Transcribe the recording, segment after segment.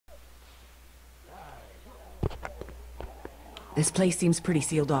This place seems pretty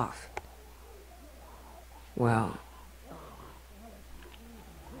sealed off. Well...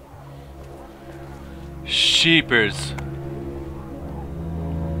 Sheepers.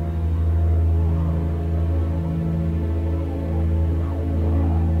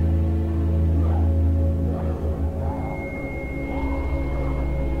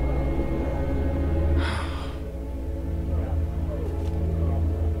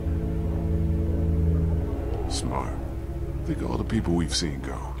 Smart. Think of all the people we've seen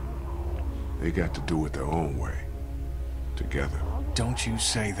go. They got to do it their own way. Together. Don't you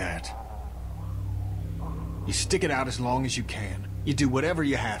say that. You stick it out as long as you can. You do whatever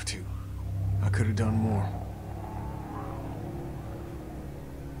you have to. I could have done more.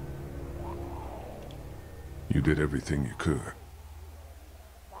 You did everything you could.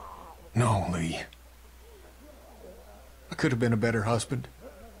 No, Lee. I could have been a better husband,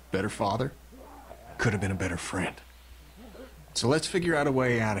 better father, could have been a better friend. So let's figure out a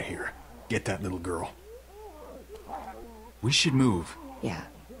way out of here. Get that little girl. We should move. Yeah.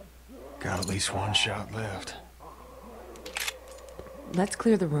 Got at least one shot left. Let's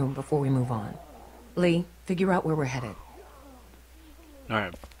clear the room before we move on. Lee, figure out where we're headed.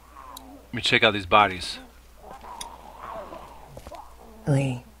 Alright. Let me check out these bodies.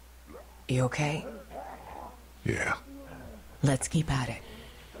 Lee, you okay? Yeah. Let's keep at it.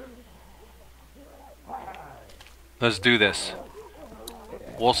 Let's do this.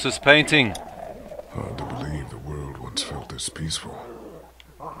 What's this painting? Hard to believe the world once felt this peaceful.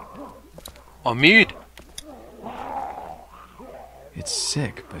 Omid! It's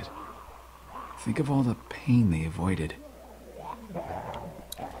sick, but think of all the pain they avoided.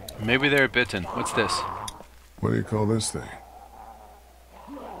 Maybe they're bitten. What's this? What do you call this thing?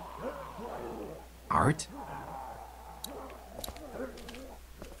 Art?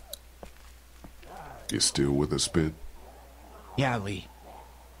 You still with us, Spit? Yeah, Lee.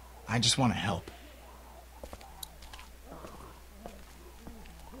 I just want to help.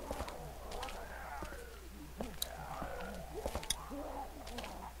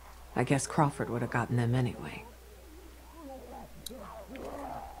 I guess Crawford would have gotten them anyway.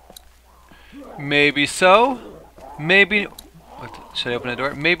 Maybe so. Maybe... What, should I open the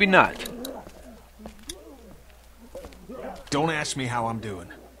door? Maybe not. Don't ask me how I'm doing.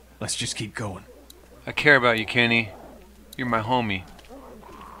 Let's just keep going. I care about you, Kenny. You're my homie.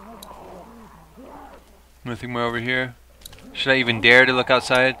 Nothing more over here? Should I even dare to look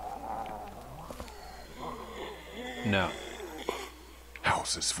outside? No.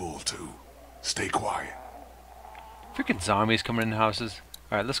 House is full, too. Stay quiet. Freaking zombies coming in houses.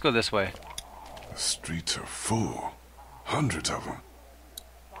 Alright, let's go this way. The streets are full. Hundreds of them.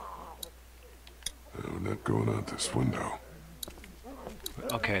 We're not going out this window.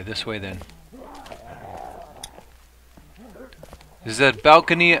 Okay, this way then. The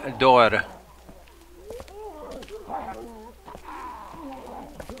balcony door.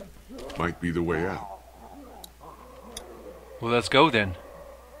 Might be the way out. Well, let's go then.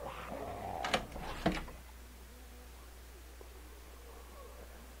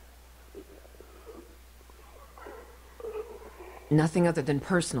 Nothing other than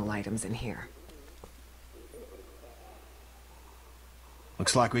personal items in here.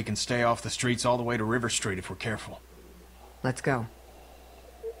 Looks like we can stay off the streets all the way to River Street if we're careful. Let's go.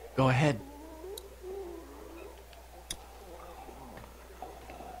 Go ahead.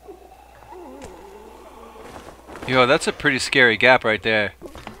 Yo, that's a pretty scary gap right there.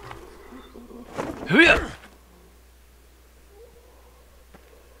 Hoo-yah!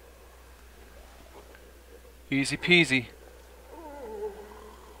 Easy peasy.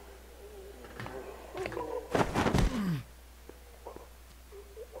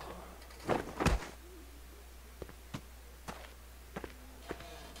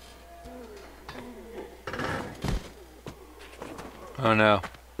 Oh no.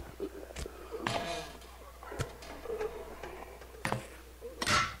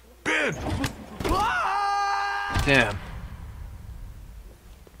 Ben! Damn.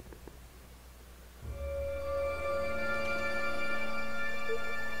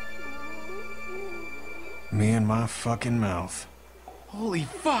 Me and my fucking mouth. Holy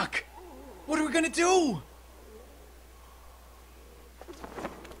fuck! What are we gonna do?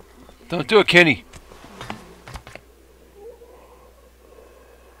 Don't do it, Kenny.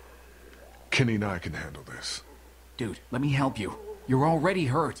 Kenny and I can handle this. Dude, let me help you. You're already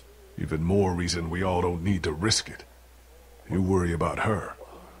hurt. Even more reason we all don't need to risk it. You worry about her.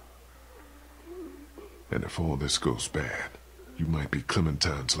 And if all this goes bad, you might be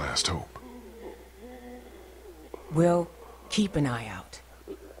Clementine's last hope. We'll keep an eye out.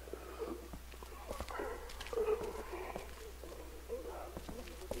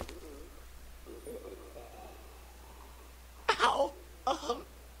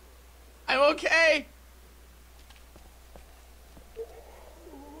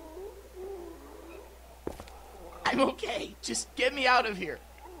 I'm okay. Just get me out of here.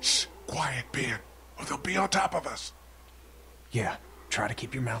 Shh, quiet, Ben, or they'll be on top of us. Yeah, try to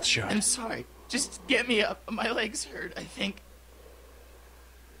keep your mouth shut. I'm sorry. Just get me up. My legs hurt, I think.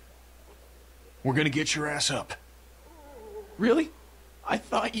 We're gonna get your ass up. Really? I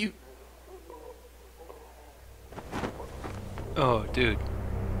thought you... Oh, dude.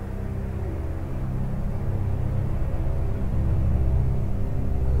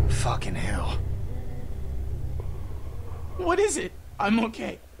 Fucking hell. What is it? I'm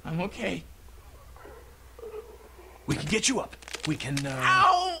okay. I'm okay. We can get you up. We can,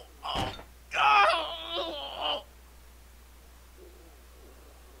 Ow! Oh, oh.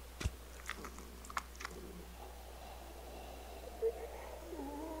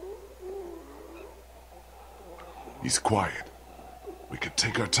 He's quiet. We could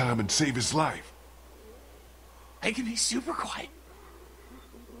take our time and save his life. I can be super quiet.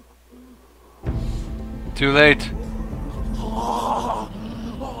 Too late.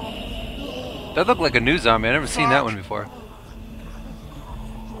 That looked like a new zombie. I've never seen that one before.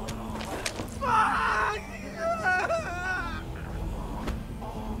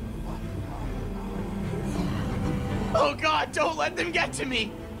 Oh God, don't let them get to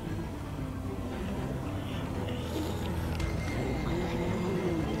me.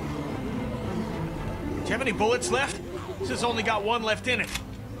 Do you have any bullets left? This has only got one left in it.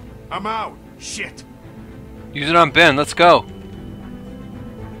 I'm out. Shit. Use it on Ben. Let's go.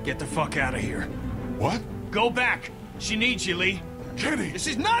 Get the fuck out of here. What? Go back. She needs you, Lee. Kenny! This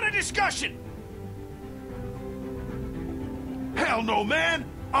is not a discussion. Hell no, man!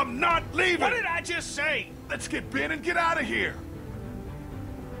 I'm not leaving! What did I just say? Let's get Ben and get out of here!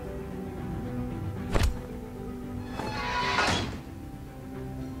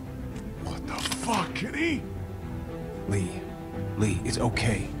 What the fuck, Kenny? Lee, it's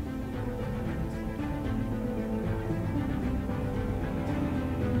okay.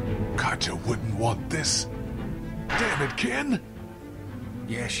 Katja wouldn't want this. Damn it, Ken!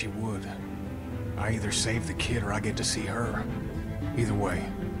 Yeah, she would. I either save the kid or I get to see her. Either way.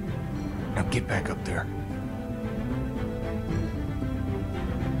 Now get back up there.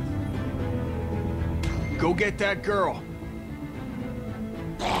 Go get that girl.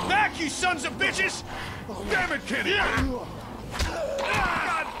 Back, you sons of bitches! Damn it, Kenny!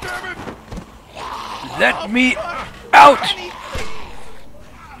 God damn it! Let me out!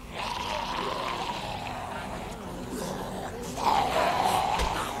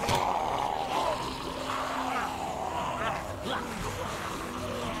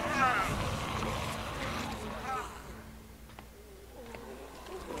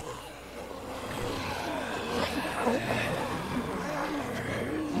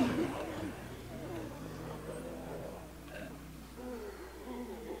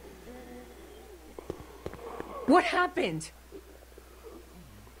 What happened?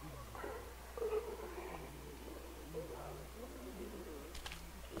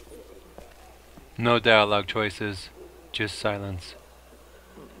 No dialogue choices, just silence.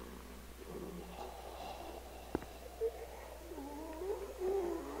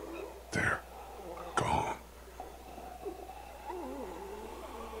 There. Gone.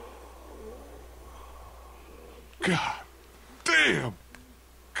 God damn!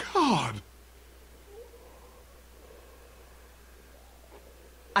 God!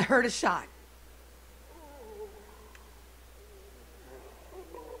 I heard a shot.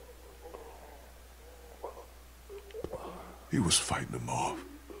 He was fighting them off.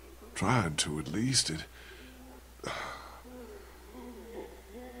 Trying to, at least. It...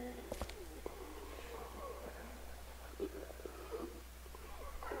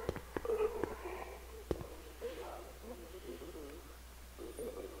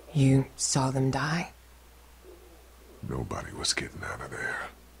 You saw them die? Nobody was getting out of there.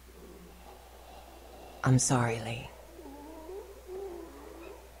 I'm sorry, Lee.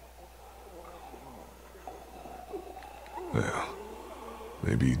 Well,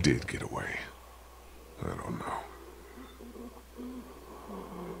 maybe he did get away. I don't know.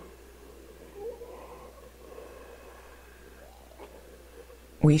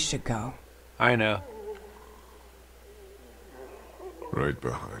 We should go. I know. Right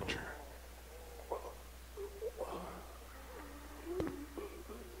behind you.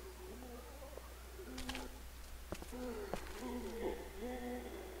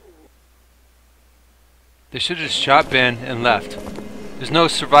 They should have just shot Ben and left. There's no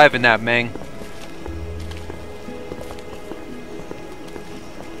surviving that, Meng.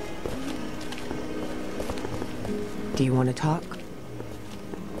 Do you want to talk?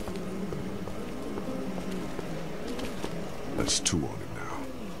 That's two on it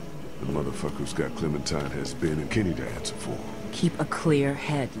now. The motherfuckers got Clementine has been and Kenny to answer for. Keep a clear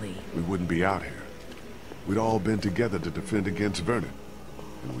head, Lee. We wouldn't be out here. We'd all been together to defend against Vernon.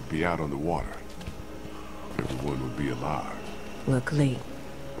 And we'd be out on the water. Everyone would be alive. Look, Lee,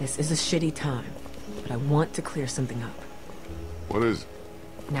 this is a shitty time, but I want to clear something up. What is it?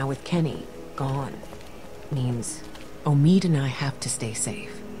 Now with Kenny gone, means Omid and I have to stay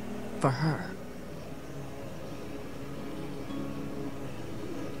safe. For her.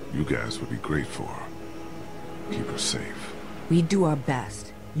 You guys would be great for her. Keep her safe. We do our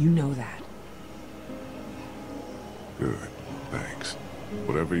best. You know that. Good. Thanks.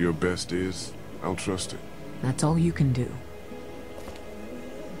 Whatever your best is, I'll trust it. That's all you can do.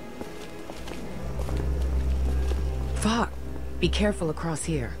 Fuck. Be careful across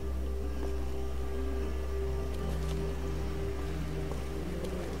here.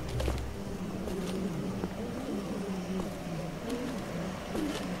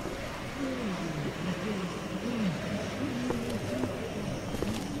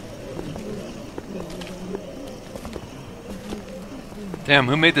 Damn,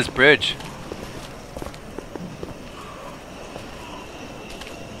 who made this bridge?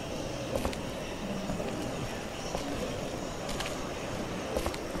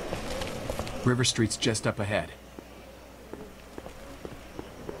 River Street's just up ahead.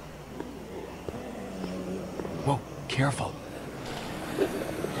 Whoa, careful.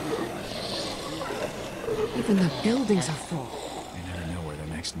 Even the buildings are full. You never know where the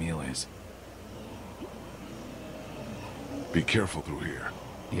next meal is. Be careful through here.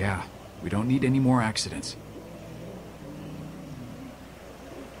 Yeah, we don't need any more accidents.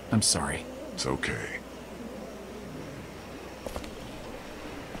 I'm sorry. It's okay.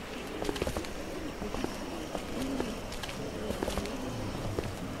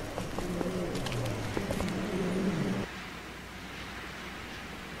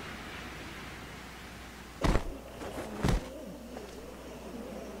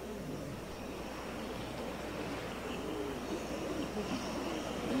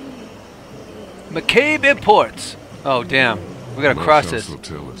 McCabe Imports. Oh damn, we gotta cross this.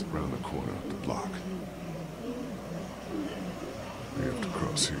 Hotel is around the corner of the block. We have to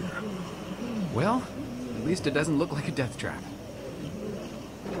cross here. Well, at least it doesn't look like a death trap.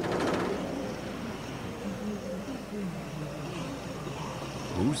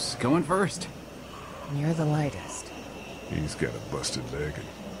 Who's going first? You're the lightest. He's got a busted leg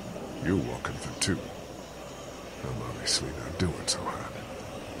and you're walking for two. I'm obviously not doing so hot.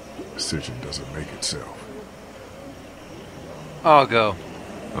 Decision doesn't make itself. I'll go.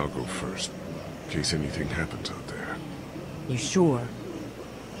 I'll go first, in case anything happens out there. You sure?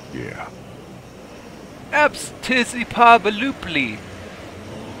 Yeah. Abs tizzy pa balooply.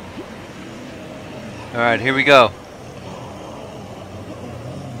 Alright, here we go.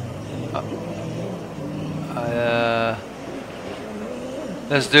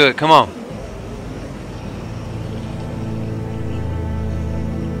 Let's do it, come on.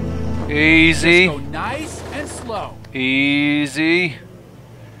 Easy. Just go nice and slow. Easy.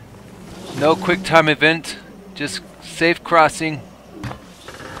 No quick time event. Just safe crossing.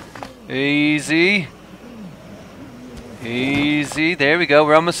 Easy. Easy. There we go.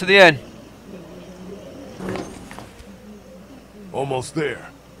 We're almost to the end. Almost there.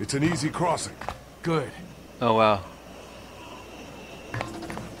 It's an easy crossing. Good. Oh wow.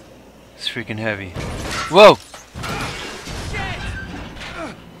 It's freaking heavy. Whoa!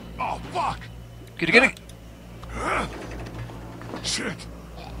 Oh, fuck! Get it! Shit!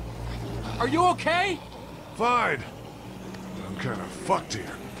 Are you okay? Fine. I'm kind of fucked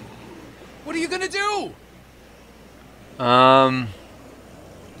here. What are you gonna do?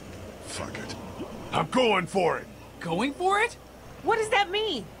 Fuck it. I'm going for it. Going for it? What does that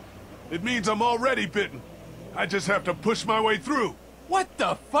mean? It means I'm already bitten. I just have to push my way through. What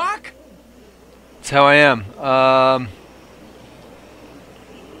the fuck? That's how I am.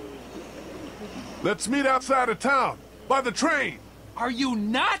 Let's meet outside of town, by the train. Are you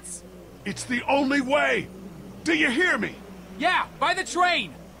nuts? It's the only way. Do you hear me? Yeah, by the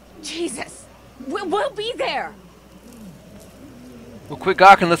train. Jesus! We'll be there! Well, quit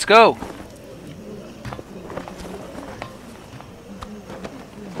gawking. Let's go.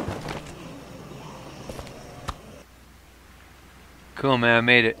 Cool, man. I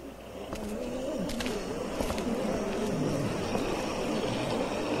made it.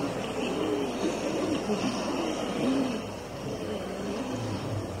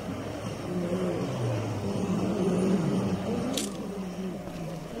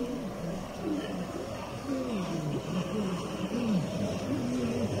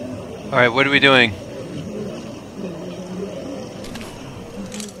 All right, what are we doing?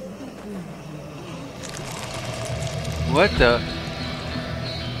 What the?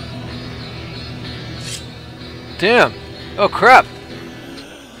 Damn. Oh crap.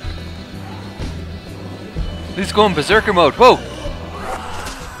 He's going berserker mode. Whoa.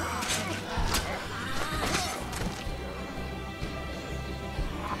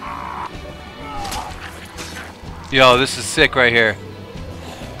 Yo, this is sick right here.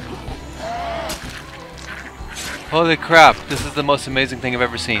 Holy crap. This is the most amazing thing I've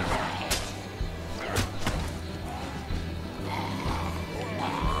ever seen.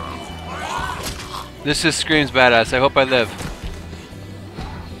 This just screams badass. I hope I live.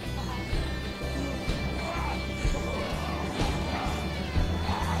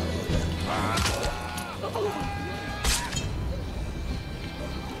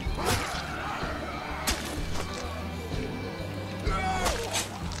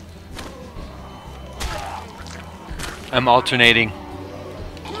 I'm alternating.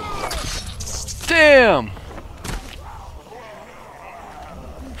 Damn!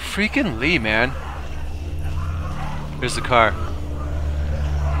 Freaking Lee, man. There's the car.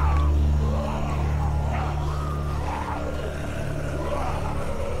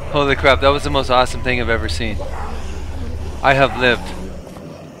 Holy crap, that was the most awesome thing I've ever seen. I have lived.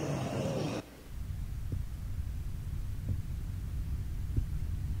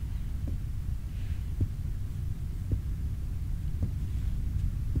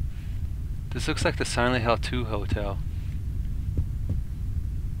 This looks like the Silent Hill 2 hotel.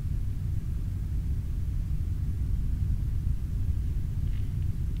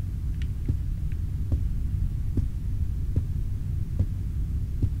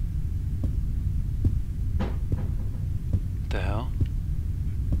 The hell?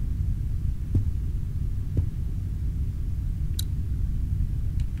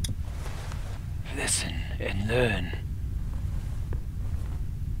 Listen and learn.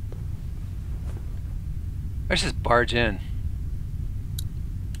 Let's just barge in.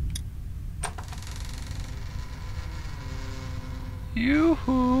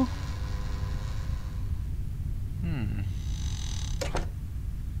 Yoo-hoo!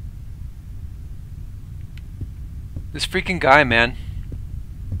 This freaking guy, man.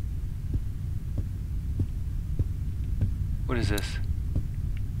 What is this?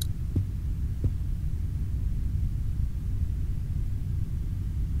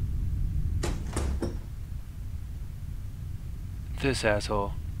 This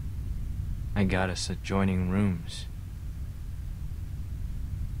asshole. I got us adjoining rooms.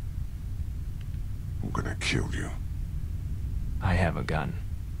 I'm gonna kill you. I have a gun.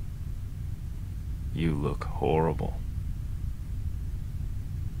 You look horrible.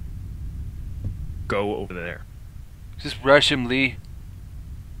 Go over there. Just rush him, Lee.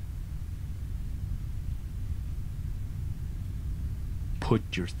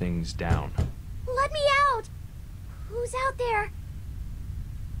 Put your things down. Let me out! Who's out there?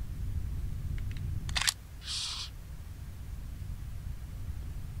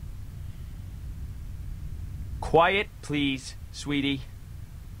 Quiet, please, sweetie.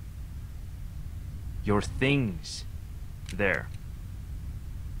 Your things. There.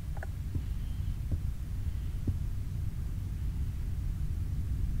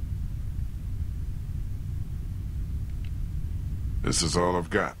 This is all I've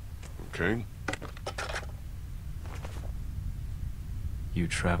got, okay? You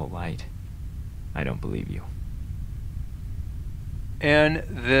travel light. I don't believe you. And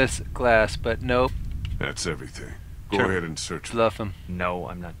this glass, but nope. That's everything. Go Sure. ahead and search. Bluff him. No,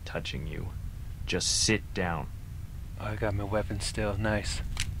 I'm not touching you. Just sit down. Oh, I got my weapon still. Nice.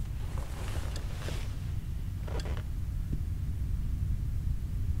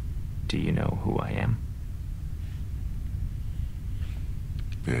 Do you know who I am?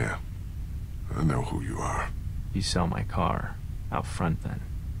 Yeah, I know who you are. You saw my car out front then.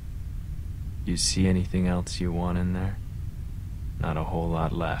 You see anything else you want in there? Not a whole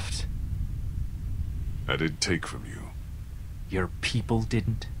lot left. I didn't take from you. Your people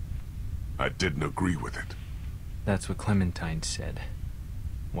didn't? I didn't agree with it. That's what Clementine said.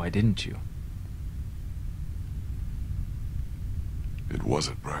 Why didn't you? It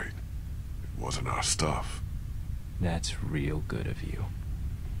wasn't right. It wasn't our stuff. That's real good of you.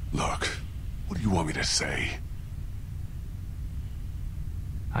 Look, what do you want me to say?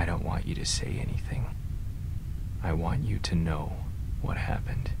 I don't want you to say anything. I want you to know what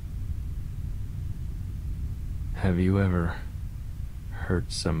happened. Have you ever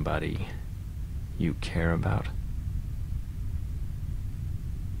hurt somebody you care about?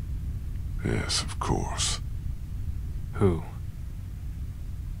 Yes, of course. Who?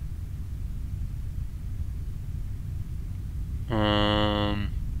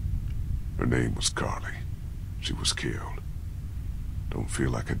 Her name was Carly. She was killed. Don't feel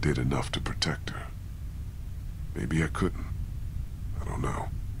like I did enough to protect her. Maybe I couldn't. I don't know.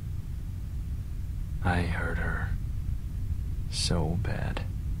 I hurt her so bad.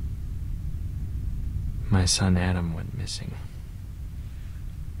 My son Adam went missing.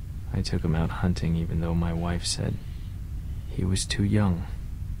 I took him out hunting even though my wife said he was too young.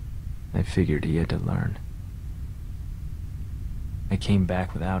 I figured he had to learn. I came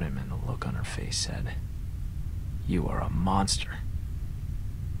back without him, and the look on her face said, "You are a monster."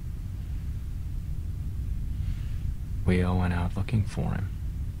 We all went out looking for him.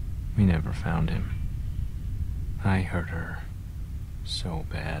 We never found him. I hurt her so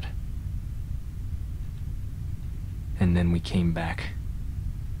bad. And then we came back,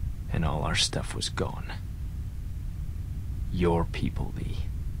 and all our stuff was gone. Your people, Lee.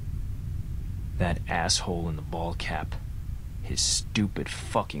 That asshole in the ball cap. His stupid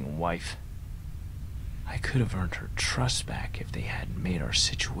fucking wife. I could have earned her trust back if they hadn't made our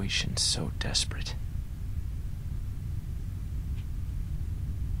situation so desperate.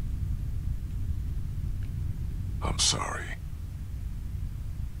 I'm sorry.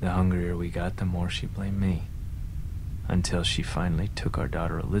 The hungrier we got, the more she blamed me. Until she finally took our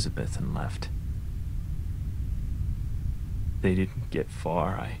daughter Elizabeth and left. They didn't get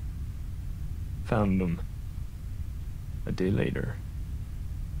far. I found them a day later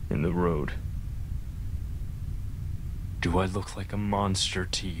in the road. Do I look like a monster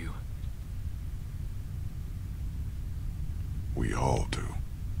to you? We all do.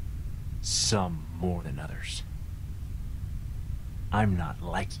 Some more than others. I'm not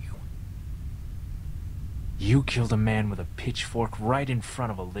like you. You killed a man with a pitchfork right in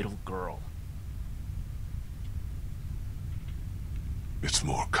front of a little girl. It's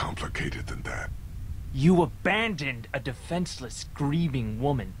more complicated than that. You abandoned a defenseless, grieving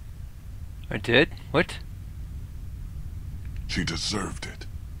woman. I did? What? She deserved it.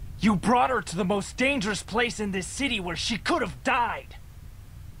 You brought her to the most dangerous place in this city where she could have died.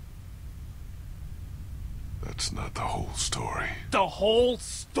 That's not the whole story. The whole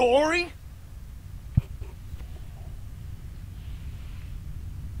story?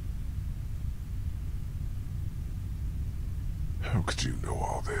 How could you know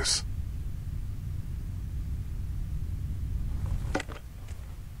all this?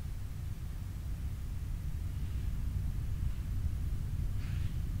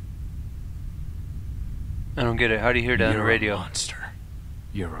 I don't get it. How do you hear that on the radio? You're a monster.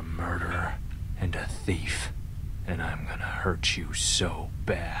 You're a murderer and a thief. And I'm gonna hurt you so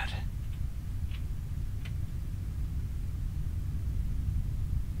bad.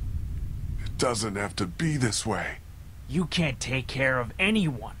 It doesn't have to be this way. You can't take care of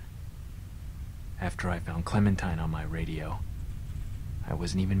anyone. After I found Clementine on my radio, I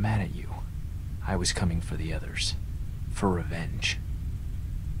wasn't even mad at you. I was coming for the others. For revenge.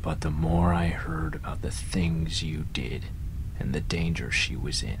 But the more I heard about the things you did and the danger she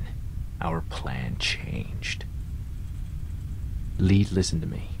was in, our plan changed. Lee, listen to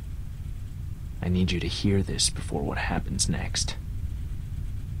me. I need you to hear this before what happens next.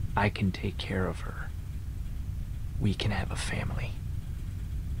 I can take care of her. We can have a family.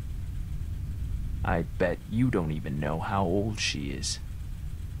 I bet you don't even know how old she is.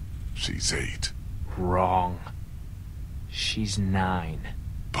 She's 8. Wrong. She's 9.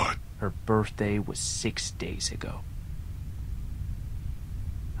 But Her birthday was 6 days ago.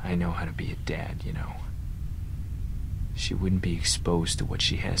 I know how to be a dad, you know. She wouldn't be exposed to what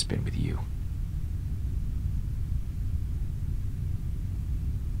she has been with you.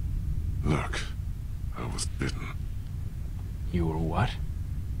 look, I was bitten. You were what?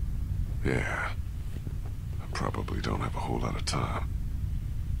 Yeah. I probably don't have a whole lot of time.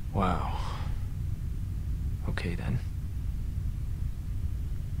 Wow. Okay then.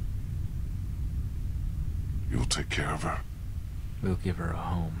 You'll take care of her? We'll give her a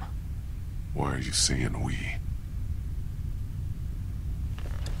home. Why are you saying we?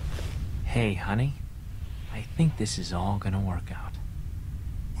 Hey, honey. I think this is all gonna work out.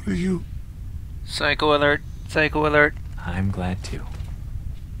 What are you... Psycho alert! Psycho alert! I'm glad too.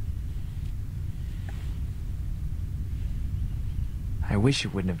 I wish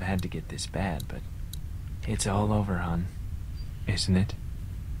it wouldn't have had to get this bad, but it's all over, hon. Isn't it?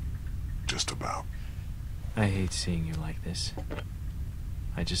 Just about. I hate seeing you like this.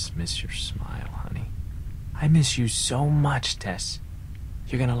 I just miss your smile, honey. I miss you so much, Tess.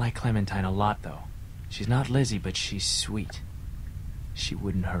 You're gonna like Clementine a lot, though. She's not Lizzie, but she's sweet. She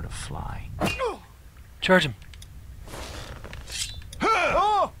wouldn't hurt a fly. Charge him!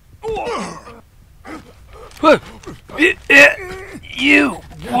 You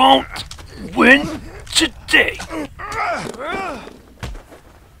won't win Stay!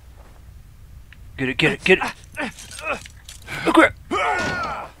 Get it, get it, get it! Grab!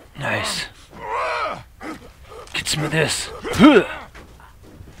 Nice. Get some of this.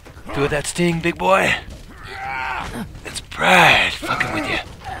 Feel that sting, big boy? It's pride fucking with you.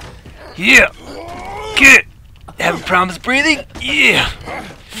 Yeah! Get it! Having problems breathing? Yeah!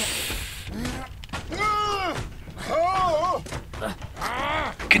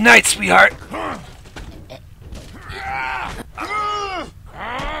 Good night, sweetheart.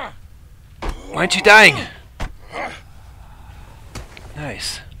 Why aren't you dying?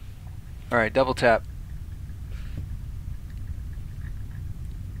 Nice. Alright, double tap.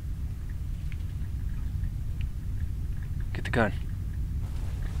 Get the gun.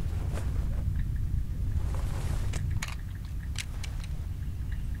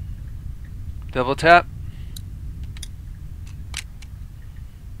 Double tap.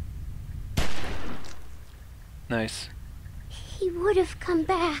 Nice. He would have come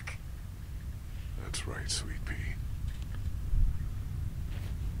back. That's right, sweet pea.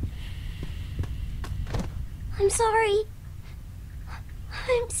 I'm sorry.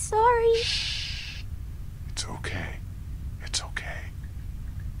 I'm sorry. Shh. It's okay. It's okay.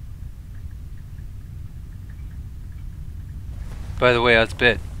 By the way, I was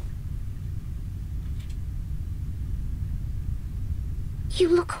bit. You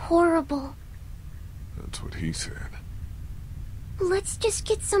look horrible. That's what he said. Let's just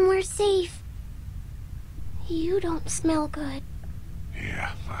get somewhere safe. You don't smell good.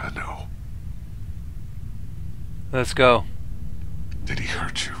 Yeah, I know. Let's go. Did he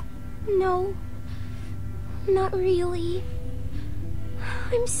hurt you? No. Not really.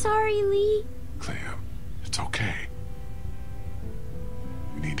 I'm sorry, Lee. Clem, it's okay.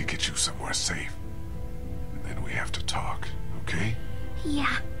 We need to get you somewhere safe. And then we have to talk, okay?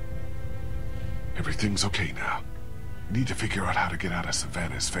 Yeah. Everything's okay now. We need to figure out how to get out of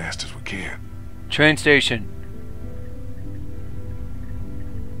Savannah as fast as we can. Train station.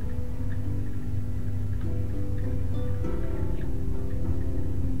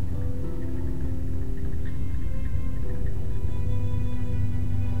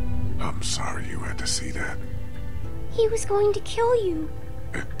 I'm sorry you had to see that. He was going to kill you.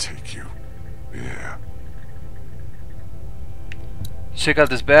 And take you. Yeah. Check out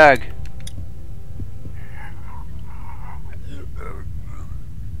this bag.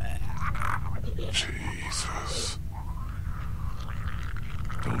 Jesus.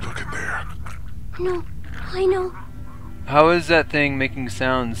 Don't look in there. No, I know. How is that thing making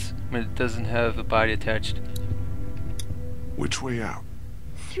sounds when it doesn't have a body attached? Which way out?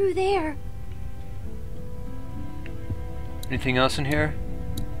 Through there. Anything else in here?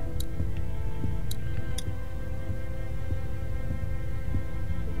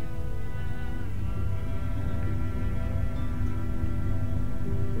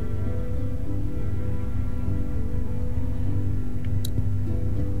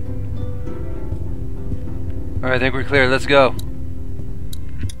 Alright, I think we're clear. Let's go.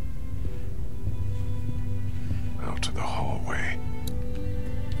 Out to the hallway.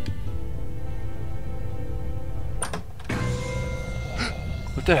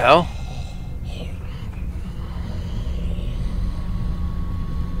 What the hell?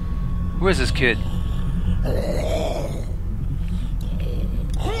 Where's this kid?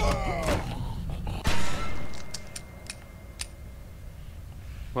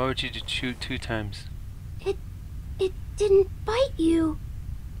 Why would you shoot 2 times? It didn't bite you.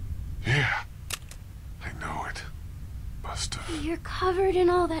 Yeah. I know it. Must have. You're covered in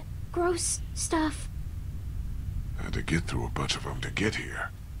all that gross stuff. Had to get through a bunch of them to get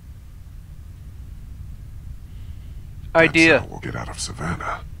here. Idea. That's how we'll get out of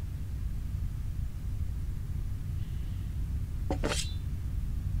Savannah.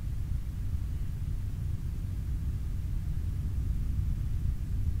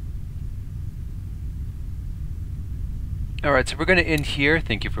 Alright, so we're going to end here.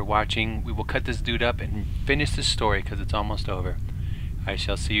 Thank you for watching. We will cut this dude up and finish this story because it's almost over. I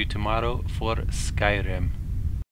shall see you tomorrow for Skyrim.